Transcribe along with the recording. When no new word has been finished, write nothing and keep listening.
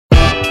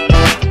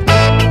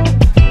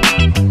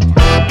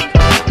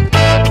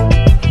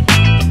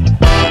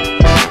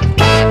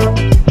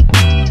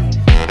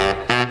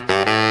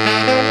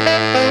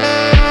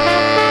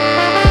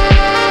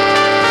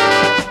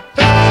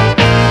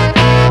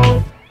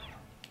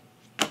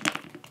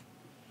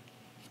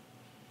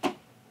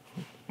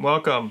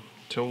Welcome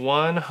to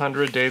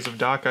 100 Days of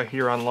DACA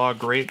here on Law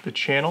Great, the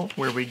channel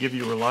where we give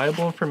you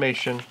reliable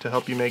information to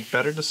help you make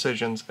better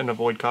decisions and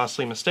avoid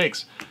costly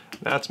mistakes.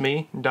 That's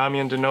me,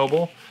 Damian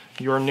DeNoble,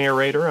 your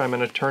narrator. I'm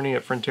an attorney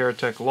at Frontera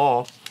Tech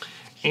Law,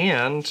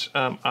 and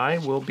I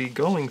will be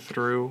going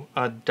through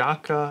an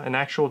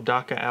actual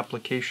DACA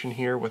application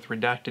here with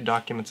redacted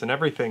documents and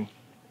everything.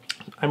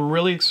 I'm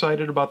really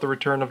excited about the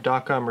return of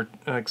DACA. I'm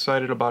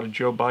excited about a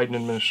Joe Biden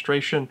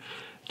administration.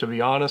 To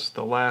be honest,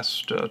 the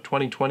last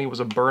 2020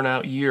 was a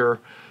burnout year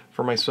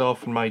for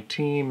myself and my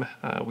team.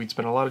 We'd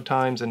spent a lot of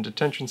times in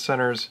detention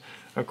centers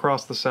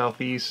across the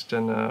southeast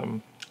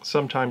and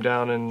some time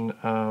down in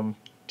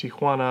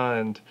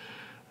Tijuana and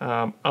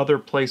other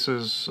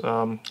places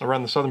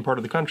around the southern part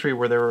of the country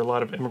where there were a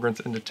lot of immigrants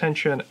in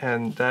detention,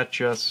 and that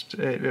just,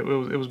 it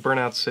was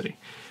burnout city.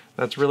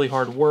 That's really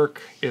hard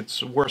work.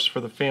 It's worse for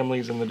the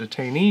families and the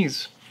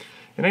detainees.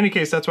 In any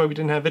case, that's why we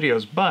didn't have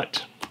videos,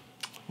 but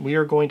we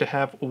are going to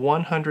have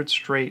 100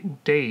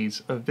 straight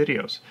days of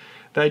videos.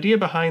 The idea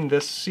behind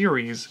this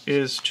series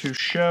is to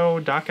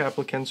show DACA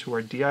applicants who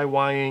are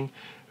DIYing,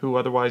 who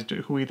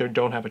either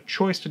don't have a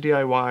choice to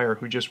DIY or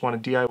who just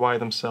want to DIY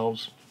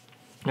themselves.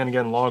 And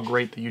again, Law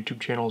Great, the YouTube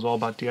channel, is all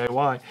about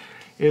DIY.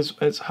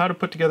 Is how to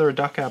put together a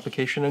DACA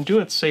application and do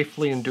it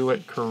safely and do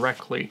it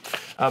correctly.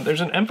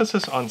 There's an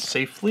emphasis on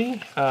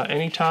safely.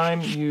 Anytime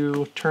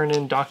you turn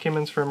in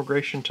documents for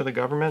immigration to the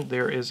government,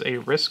 there is a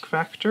risk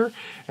factor,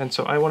 and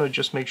so I want to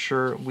just make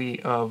sure we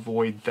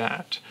avoid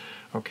that.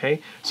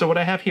 Okay, so what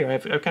I have here,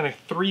 I've kind of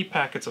 3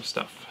 packets of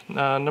stuff.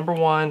 Number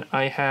 1,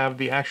 I have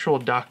the actual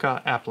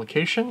DACA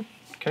application.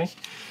 Okay.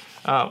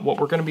 What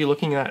we're going to be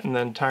looking at in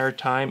the entire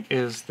time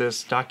is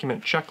this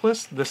document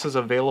checklist. This is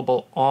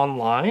available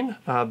online.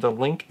 The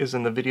link is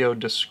in the video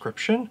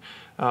description.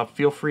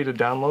 Feel free to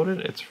download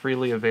it. It's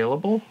freely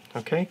available.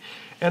 Okay,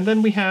 and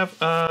then we have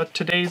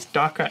today's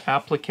DACA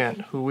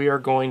applicant, who we are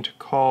going to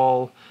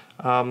call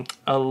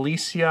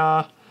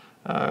Alicia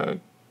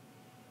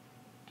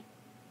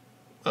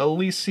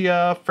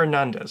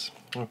Fernandez.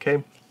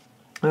 Okay.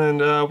 And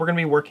we're going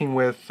to be working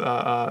with,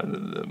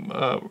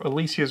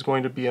 Alicia is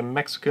going to be a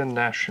Mexican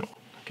national,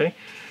 okay?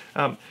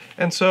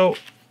 And so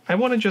I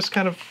want to just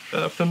kind of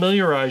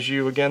familiarize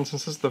you again,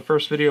 since this is the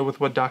first video, with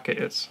what DACA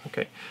is,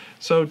 okay?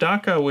 So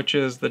DACA, which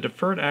is the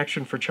Deferred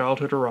Action for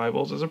Childhood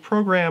Arrivals, is a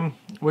program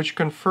which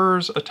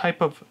confers a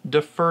type of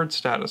deferred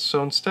status.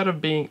 So instead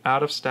of being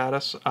out of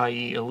status,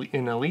 i.e.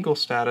 in illegal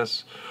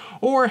status,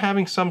 or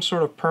having some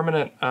sort of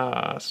permanent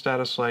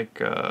status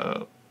like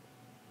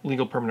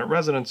legal permanent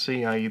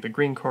residency, i.e. the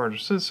green card or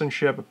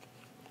citizenship,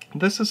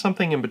 this is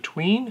something in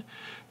between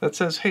that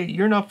says, hey,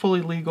 you're not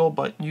fully legal,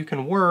 but you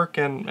can work,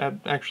 and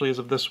actually as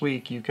of this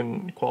week, you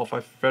can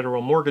qualify for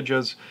federal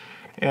mortgages,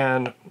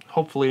 and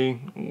hopefully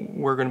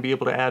we're going to be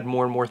able to add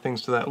more and more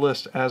things to that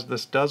list as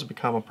this does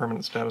become a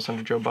permanent status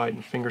under Joe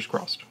Biden. Fingers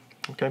crossed.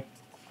 Okay.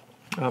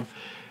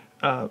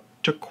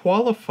 To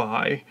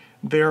qualify,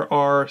 there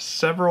are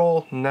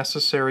several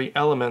necessary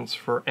elements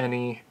for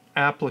any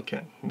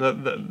applicant.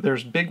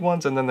 There's big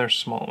ones and then there's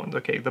small ones.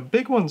 Okay, the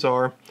big ones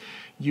are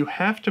you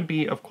have to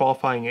be of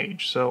qualifying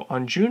age. So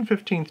on June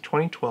 15th,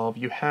 2012,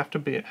 you have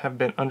to have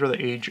been under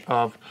the age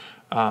of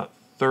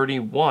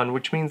 31,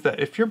 which means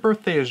that if your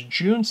birthday is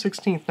June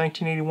 16th,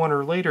 1981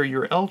 or later,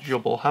 you're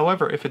eligible.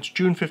 However, if it's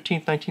June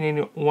 15th,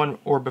 1981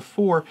 or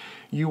before,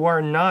 you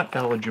are not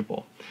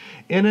eligible.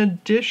 In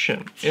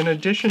addition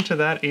to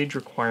that age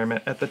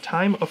requirement, at the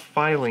time of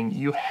filing,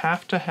 you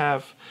have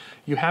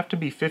to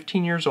be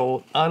 15 years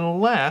old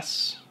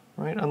unless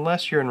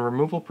you're in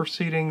removal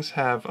proceedings,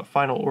 have a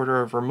final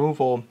order of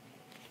removal,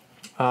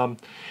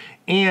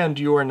 and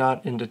you are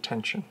not in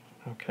detention.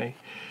 Okay.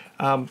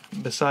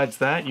 Besides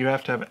that, you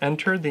have to have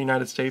entered the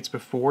United States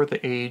before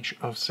the age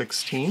of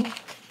 16.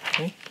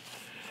 Okay.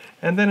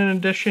 And then in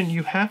addition,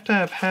 you have to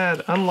have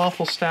had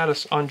unlawful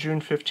status on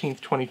June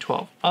 15th,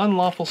 2012.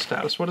 Unlawful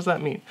status, what does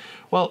that mean?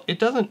 Well, it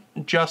doesn't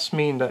just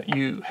mean that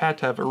you had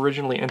to have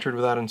originally entered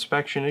without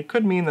inspection. It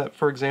could mean that,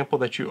 for example,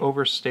 that you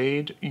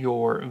overstayed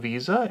your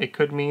visa. It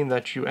could mean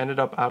that you ended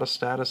up out of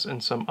status in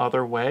some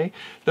other way.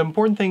 The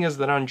important thing is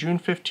that on June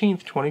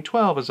 15th,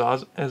 2012,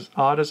 as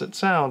odd as it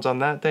sounds, on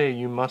that day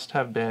you must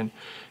have been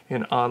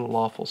in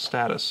unlawful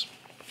status.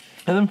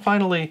 And then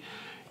finally,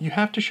 you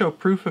have to show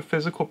proof of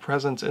physical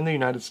presence in the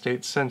United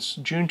States since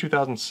June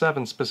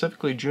 2007,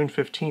 specifically June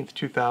 15th,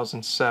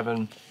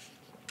 2007.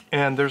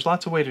 And there's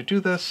lots of ways to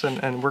do this,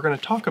 and we're going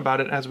to talk about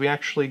it as we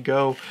actually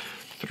go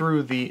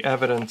through the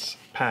evidence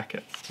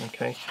packet,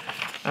 okay?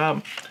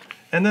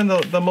 And then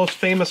the most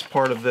famous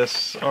part of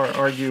this,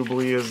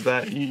 arguably, is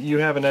that you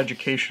have an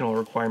educational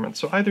requirement.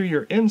 So either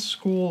you're in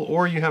school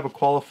or you have a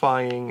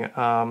qualifying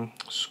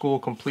school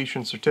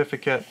completion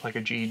certificate, like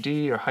a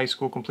GED or high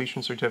school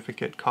completion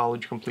certificate,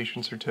 college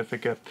completion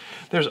certificate.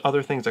 There's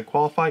other things that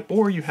qualify,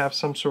 or you have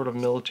some sort of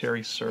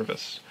military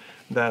service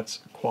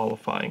that's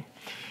qualifying.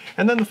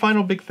 And then the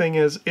final big thing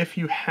is, if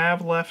you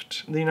have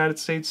left the United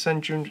States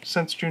since June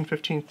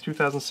 15th,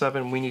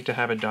 2007, we need to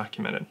have it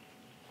documented.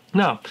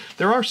 Now,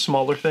 there are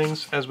smaller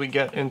things as we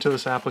get into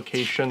this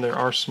application. There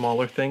are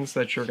smaller things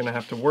that you're going to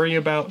have to worry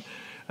about.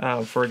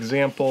 For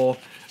example,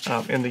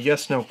 in the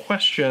yes/no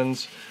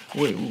questions,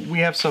 we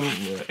have some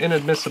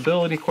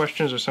inadmissibility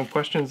questions or some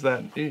questions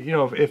that,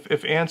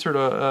 if answered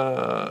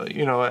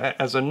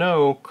as a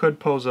no, could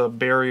pose a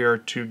barrier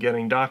to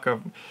getting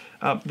DACA.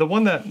 The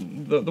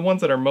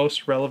ones that are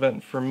most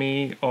relevant for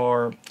me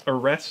are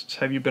arrests.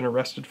 Have you been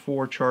arrested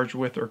for, charged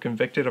with, or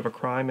convicted of a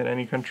crime in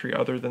any country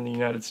other than the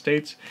United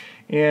States,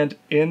 and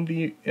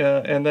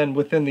then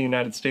within the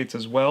United States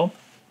as well?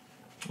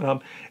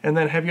 And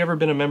then, have you ever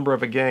been a member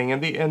of a gang?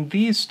 And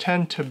these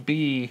tend to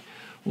be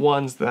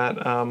ones that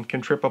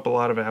can trip up a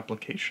lot of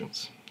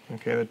applications.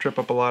 Okay, that trip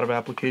up a lot of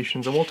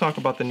applications, and we'll talk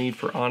about the need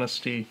for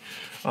honesty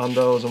on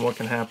those and what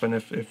can happen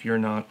if you're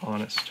not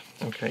honest.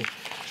 Okay,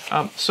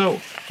 so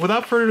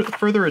without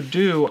further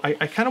ado,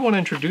 I kind of want to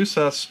introduce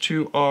us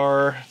to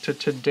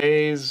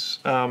today's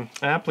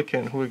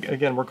applicant, who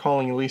again we're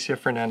calling Alicia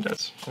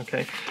Fernandez.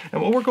 Okay,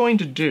 and what we're going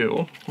to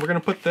do, we're going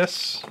to put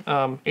this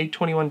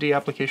 821D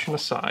application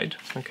aside.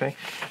 Okay,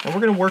 and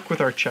we're going to work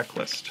with our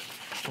checklist.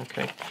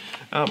 Okay,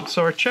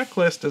 so our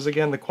checklist is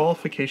again the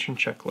qualification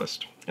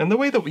checklist, and the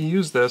way that we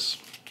use this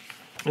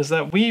is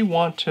that we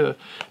want to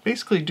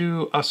basically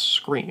do a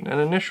screen, an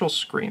initial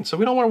screen. So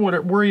we don't want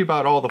to worry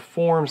about all the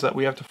forms that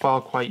we have to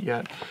file quite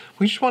yet.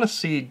 We just want to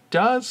see,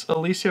 does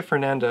Alicia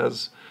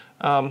Fernandez,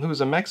 who's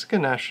a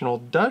Mexican national,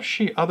 does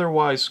she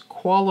otherwise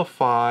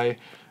qualify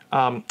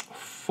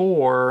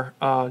for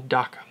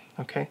DACA?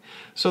 Okay,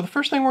 so the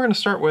first thing we're going to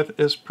start with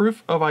is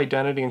proof of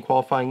identity and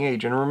qualifying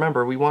age. And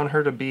remember, we want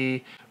her to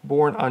be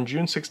born on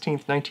June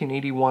 16th,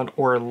 1981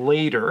 or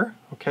later,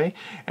 okay?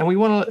 And we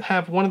want to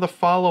have one of the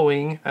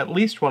following, at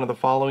least one of the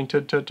following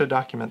to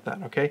document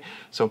that, okay?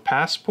 So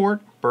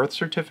passport, birth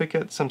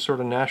certificate, some sort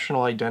of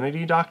national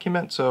identity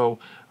document. So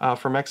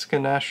for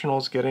Mexican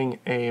nationals, getting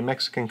a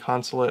Mexican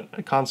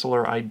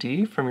consular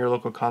ID from your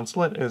local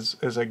consulate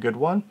is a good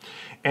one.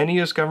 Any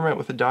U.S. government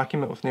with a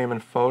document with name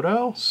and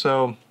photo.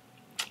 So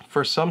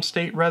for some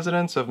state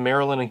residents of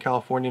Maryland and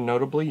California,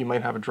 notably, you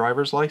might have a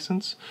driver's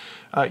license.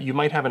 You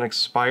might have an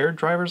expired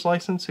driver's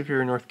license if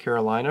you're in North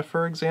Carolina,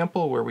 for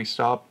example, where we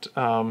stopped,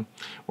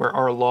 where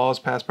our laws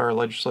passed by our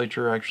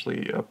legislature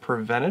actually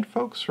prevented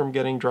folks from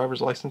getting driver's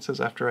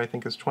licenses after, I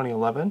think, it's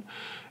 2011.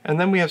 And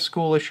then we have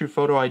school-issued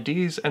photo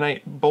IDs, and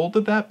I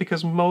bolded that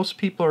because most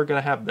people are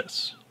going to have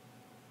this.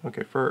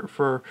 Okay,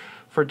 for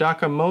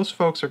DACA, most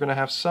folks are going to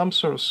have some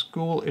sort of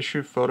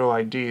school-issued photo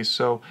ID.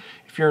 So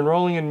if you're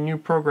enrolling in a new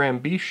program,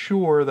 be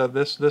sure that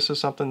this is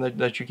something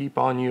that you keep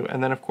on you.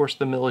 And then, of course,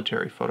 the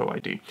military photo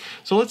ID.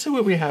 So let's see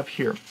what we have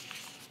here.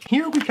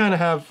 Here we kind of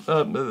have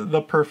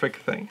the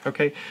perfect thing,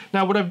 okay?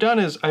 Now what I've done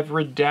is I've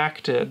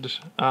redacted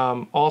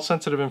all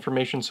sensitive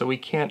information so we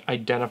can't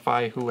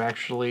identify who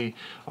actually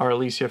our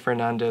Alicia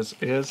Fernandez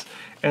is.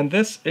 And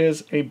this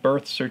is a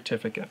birth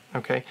certificate,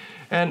 okay?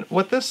 And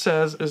what this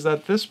says is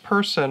that this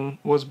person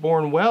was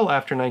born well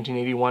after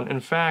 1981.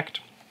 In fact,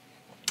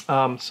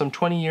 some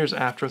 20 years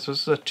after, so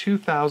this is a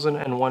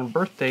 2001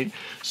 birth date.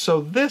 So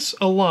this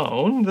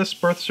alone, this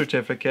birth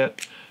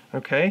certificate,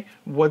 okay,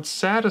 would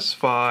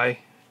satisfy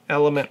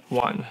element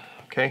 1.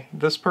 Okay,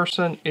 this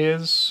person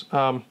is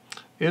of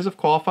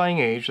qualifying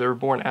age. They were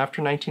born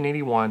after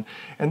 1981,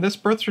 and this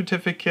birth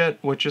certificate,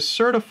 which is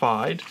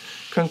certified,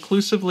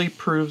 conclusively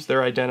proves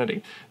their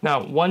identity.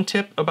 Now, one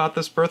tip about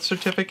this birth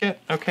certificate,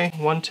 okay,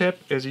 one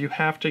tip is you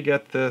have to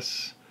get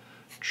this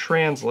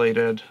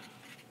translated,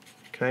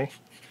 okay,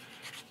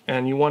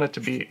 and you want it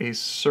to be a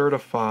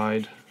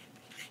certified,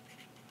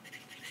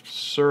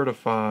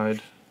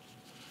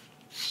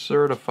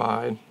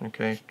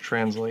 okay,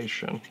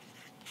 translation.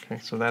 Okay,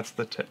 so that's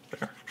the tip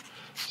there.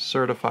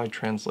 Certified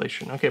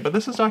translation. Okay, but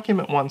this is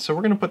document 1, so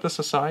we're going to put this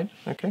aside,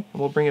 okay, and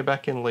we'll bring it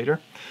back in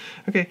later.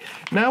 Okay,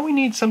 now we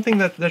need something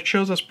that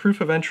shows us proof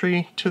of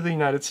entry to the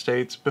United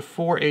States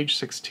before age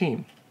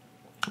 16.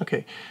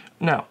 Okay,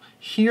 now,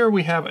 here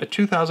we have a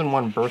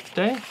 2001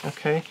 birthday,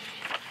 okay,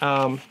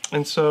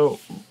 and so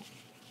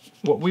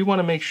what we want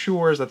to make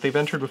sure is that they've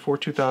entered before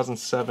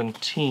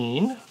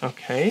 2017,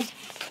 okay,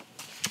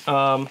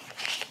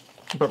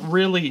 but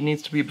really it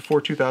needs to be before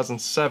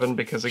 2007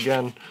 because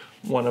again,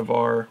 one of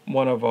our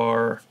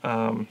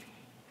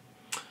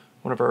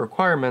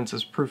requirements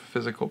is proof of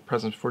physical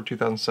presence before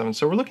 2007.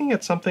 So we're looking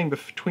at something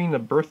between the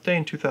birthday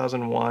in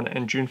 2001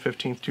 and June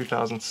 15th,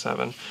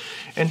 2007.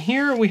 And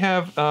here we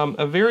have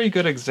a very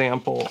good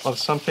example of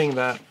something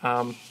that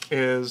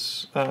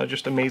is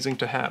just amazing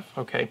to have.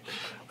 Okay,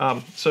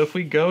 so if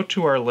we go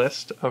to our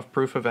list of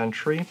proof of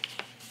entry,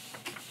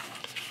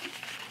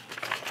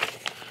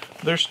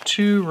 there's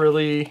two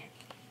really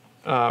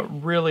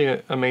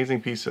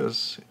amazing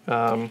pieces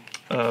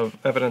of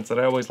evidence that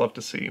I always love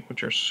to see,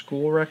 which are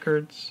school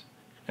records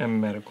and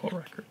medical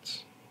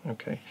records.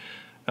 Okay,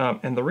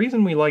 and the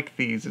reason we like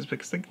these is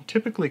because they can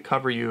typically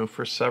cover you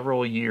for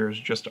several years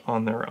just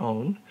on their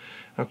own.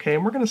 Okay,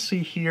 and we're going to see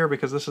here,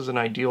 because this is an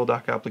ideal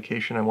DACA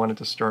application, I wanted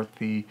to start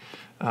the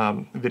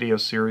video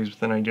series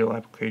with an ideal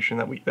application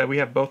that we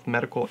have both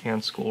medical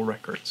and school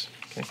records.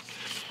 Okay.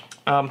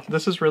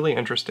 This is really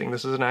interesting.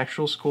 This is an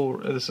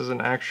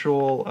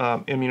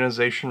actual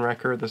immunization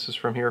record. This is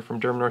from here from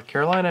Durham, North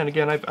Carolina. And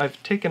again,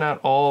 I've taken out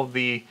all of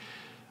the,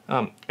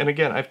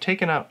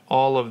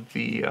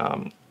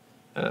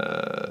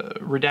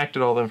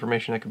 redacted all the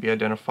information that could be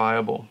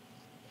identifiable.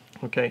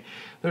 Okay,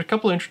 there's a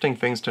couple of interesting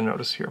things to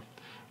notice here.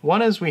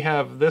 One is we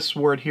have this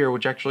word here,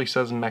 which actually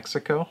says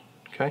Mexico.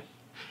 Okay,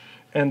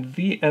 and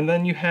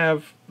then you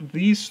have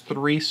these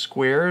three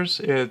squares.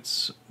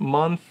 It's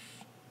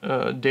month,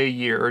 day,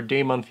 year, or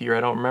day, month, year. I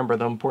don't remember.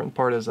 The important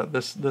part is that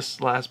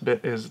this last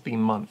bit is the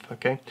month.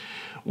 Okay,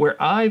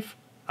 where I've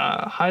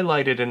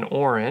highlighted in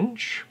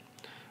orange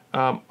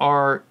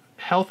are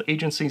health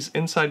agencies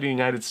inside the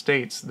United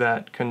States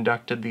that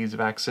conducted these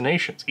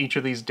vaccinations. Each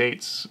of these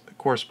dates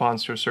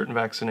corresponds to a certain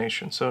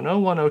vaccination. So in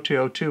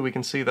 01-02-02, we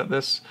can see that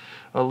this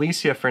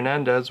Alicia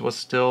Fernandez was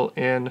still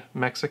in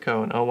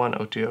Mexico in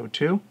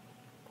 01-02-02.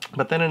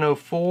 But then in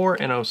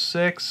 04 and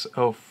 06,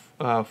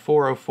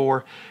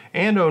 04,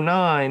 and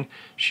 09,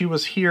 she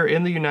was here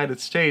in the United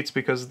States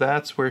because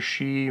that's where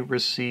she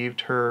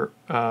received her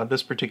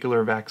this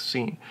particular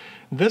vaccine.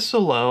 This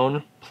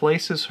alone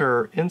places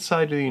her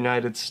inside of the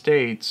United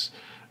States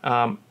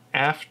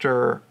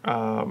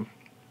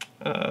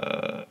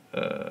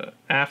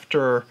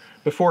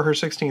before her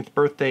 16th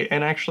birthday,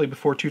 and actually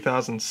before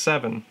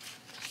 2007.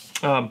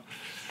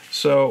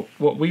 So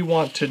what we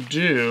want to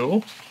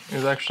do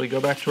is actually go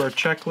back to our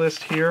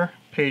checklist here,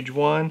 page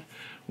 1.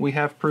 We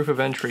have proof of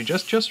entry.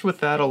 Just with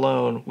that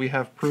alone, we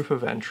have proof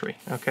of entry,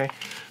 okay?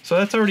 So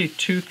that's already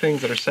two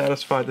things that are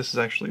satisfied. This is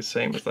actually the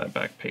same as that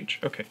back page,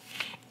 okay.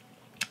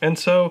 And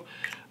so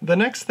the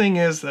next thing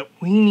is that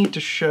we need to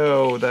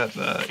show that,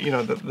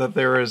 that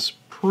there is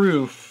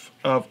proof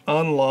of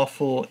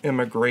unlawful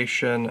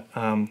immigration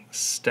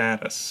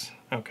status,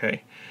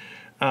 okay?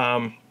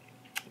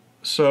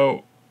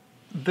 So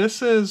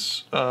this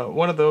is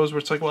one of those where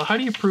it's like, well, how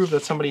do you prove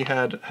that somebody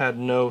had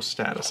no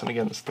status? And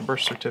again, this is the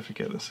birth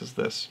certificate. This is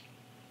this.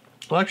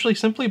 Well, actually,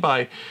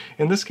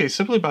 in this case,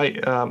 simply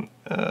by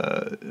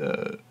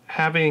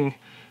having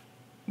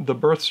the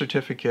birth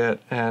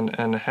certificate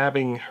and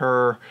having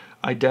her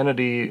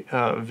identity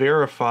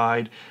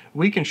verified,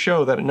 we can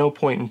show that at no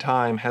point in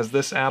time has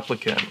this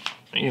applicant,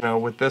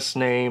 with this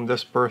name,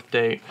 this birth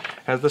date,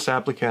 has this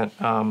applicant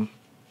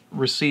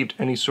received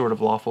any sort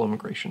of lawful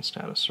immigration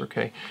status,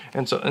 okay?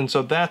 And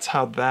so that's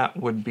how that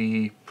would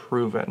be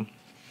proven.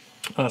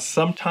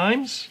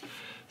 Sometimes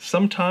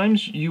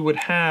you would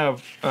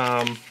have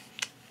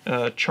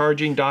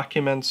charging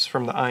documents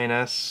from the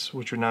INS,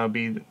 which would now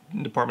be the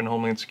Department of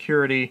Homeland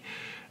Security.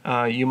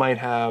 You might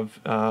have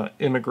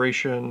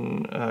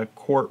immigration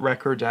court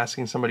records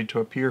asking somebody to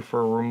appear for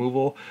a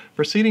removal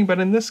proceeding, but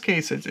in this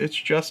case, it's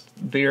just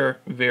their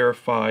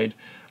verified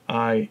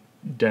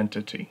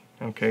identity.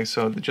 Okay,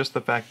 so just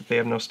the fact that they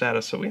have no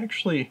status. So we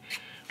actually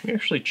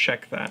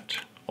check that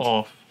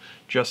off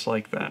just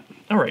like that.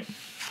 All right,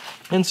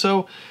 and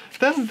so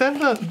then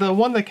the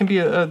one that can be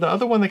the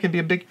other one that can be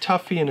a big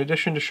toughie, in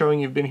addition to showing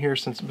you've been here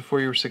since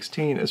before you were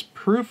 16, is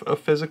proof of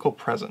physical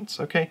presence.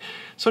 Okay,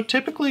 so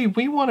typically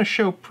we want to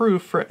show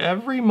proof for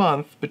every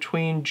month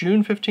between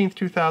June 15th,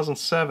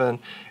 2007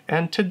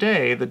 and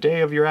today, the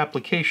day of your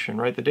application,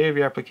 right? The day of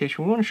your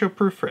application. We want to show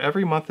proof for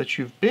every month that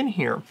you've been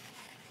here.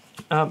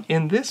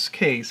 In this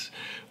case,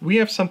 we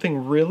have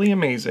something really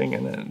amazing,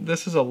 and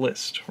this is a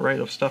list, right,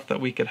 of stuff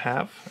that we could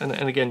have. And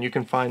again, you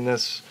can find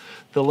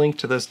the link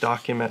to this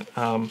document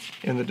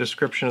in the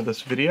description of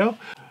this video.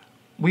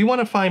 We want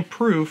to find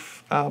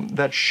proof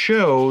that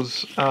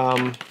shows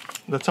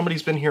that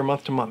somebody's been here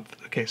month to month.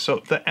 Okay,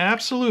 so the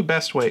absolute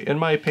best way, in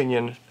my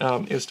opinion,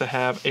 is to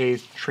have a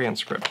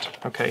transcript,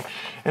 okay?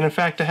 And in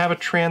fact, to have a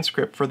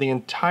transcript for the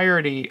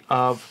entirety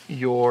of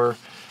your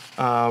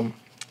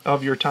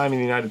time in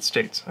the United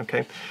States,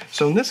 okay?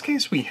 So in this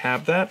case, we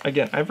have that.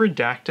 Again, I've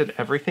redacted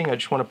everything. I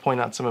just want to point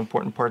out some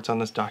important parts on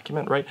this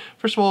document, right?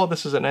 First of all,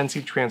 this is an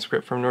NC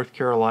transcript from North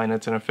Carolina.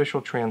 It's an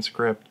official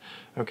transcript.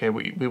 Okay,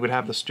 we would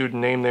have the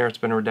student name there. It's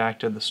been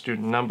redacted. The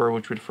student number,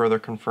 which would further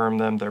confirm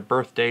them. Their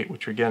birth date,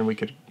 which again, we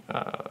could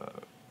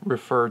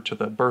refer to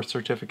the birth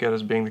certificate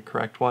as being the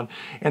correct one.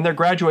 And their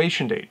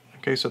graduation date.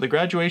 Okay, so the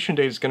graduation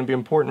date is going to be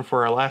important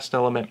for our last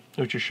element,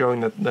 which is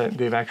showing that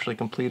they've actually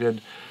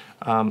completed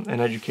an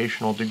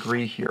educational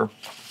degree here.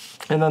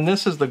 And then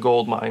this is the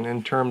gold mine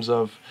in terms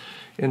of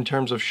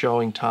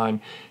showing time.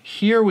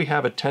 Here we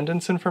have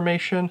attendance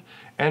information,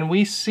 and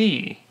we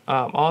see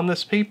on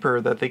this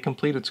paper that they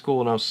completed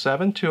school in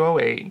 07 to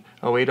 08,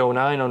 08,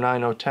 09,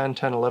 09, 010,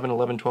 10, 11,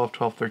 11, 12,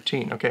 12,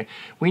 13. Okay,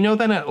 we know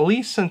then at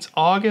least since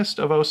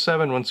August of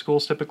 07, when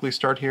schools typically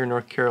start here in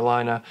North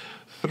Carolina,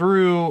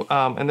 through,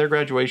 and their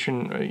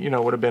graduation,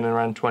 would have been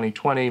around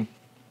 2020.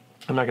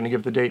 I'm not going to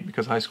give the date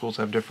because high schools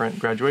have different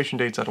graduation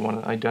dates. I don't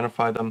want to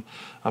identify them,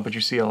 but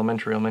you see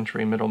elementary,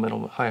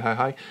 middle,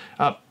 high.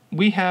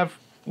 We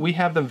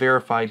have them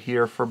verified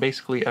here for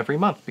basically every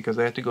month because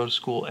they had to go to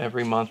school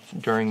every month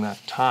during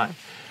that time.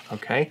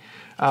 Okay,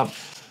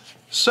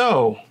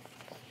 so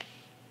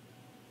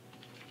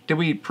did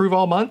we prove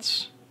all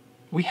months?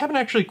 we haven't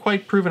actually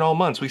quite proven all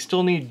months. We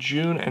still need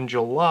June and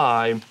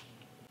July.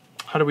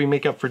 How do we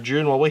make up for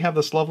June? Well, we have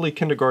this lovely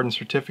kindergarten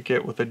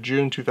certificate with a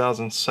June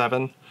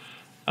 2007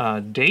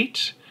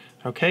 date.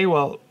 Okay,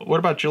 well, what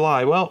about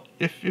July? Well,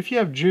 if you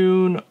have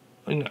June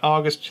and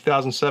August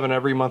 2007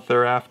 every month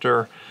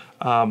thereafter,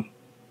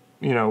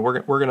 you know,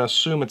 we're going to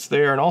assume it's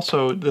there. And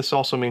also, this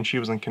also means she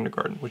was in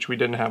kindergarten, which we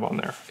didn't have on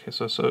there. Okay,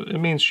 so it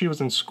means she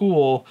was in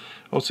school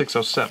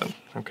 0607.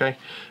 Okay,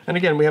 and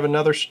again, we have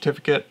another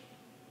certificate.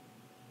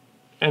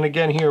 And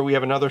again, here we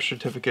have another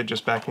certificate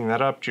just backing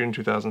that up, June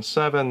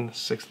 2007,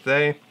 6th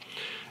day.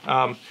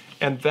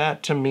 And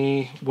that, to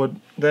me, would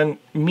then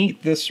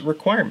meet this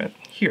requirement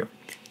here.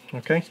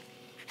 Okay,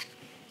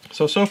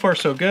 so far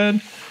so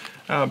good.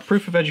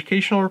 Proof of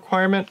educational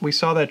requirement, we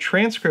saw that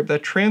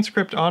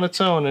transcript on its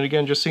own, and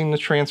again, just seeing the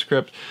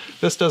transcript,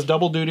 this does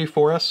double duty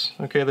for us.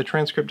 Okay, the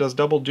transcript does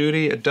double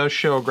duty. It does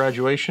show a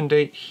graduation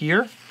date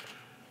here.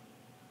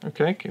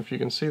 Okay, if you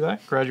can see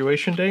that,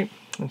 graduation date.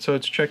 And so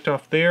it's checked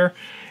off there.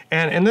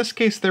 And in this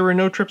case, there were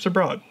no trips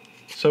abroad.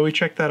 So we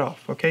checked that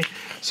off, okay?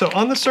 So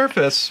on the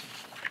surface,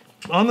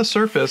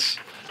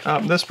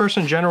 this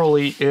person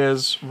generally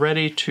is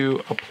ready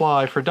to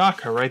apply for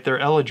DACA, right? They're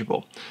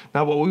eligible.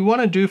 Now, what we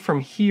want to do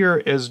from here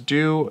is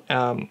do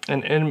an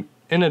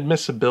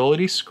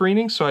inadmissibility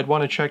screening. So I'd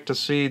want to check to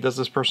see, does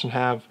this person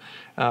have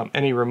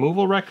any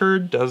removal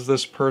record? Does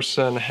this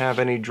person have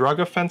any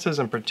drug offenses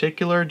in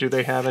particular? Do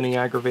they have any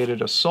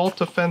aggravated assault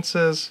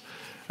offenses?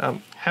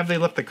 Have they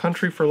left the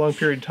country for a long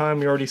period of time?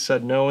 We already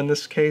said no in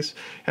this case.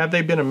 Have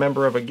they been a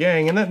member of a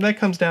gang? And that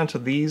comes down to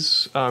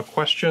these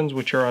questions,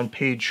 which are on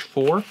page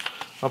 4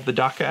 of the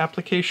DACA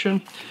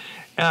application.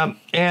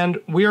 And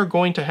we are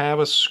going to have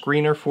a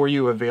screener for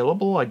you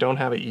available. I don't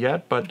have it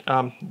yet, but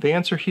the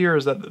answer here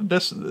is that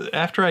this,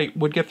 after I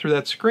would get through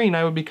that screen,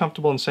 I would be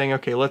comfortable in saying,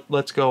 okay,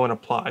 let's go and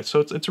apply.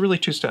 So it's really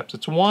 2 steps.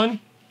 It's 1,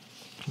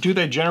 do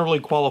they generally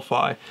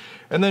qualify?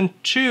 And then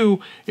 2,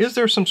 is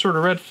there some sort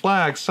of red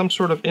flag, some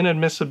sort of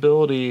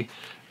inadmissibility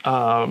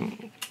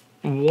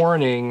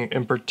warning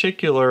in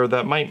particular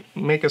that might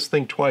make us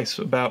think twice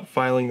about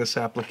filing this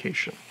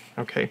application?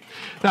 Okay.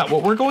 Now,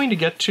 what we're going to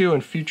get to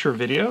in future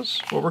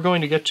videos,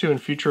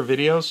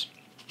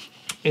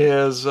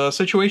 is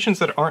situations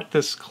that aren't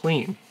this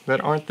clean,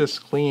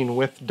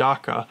 with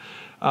DACA.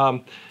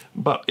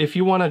 But if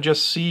you want to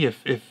just see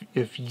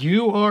if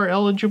you are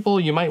eligible,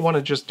 you might want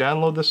to just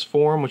download this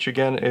form, which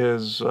again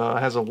is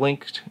has a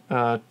link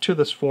to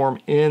this form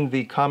in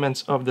the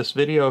comments of this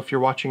video. If you're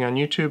watching on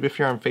YouTube, if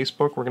you're on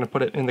Facebook, we're going to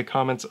put it in the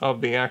comments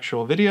of the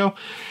actual video,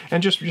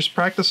 and just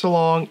practice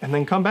along and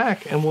then come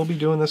back, and we'll be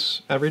doing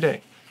this every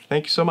day.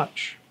 Thank you so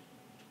much.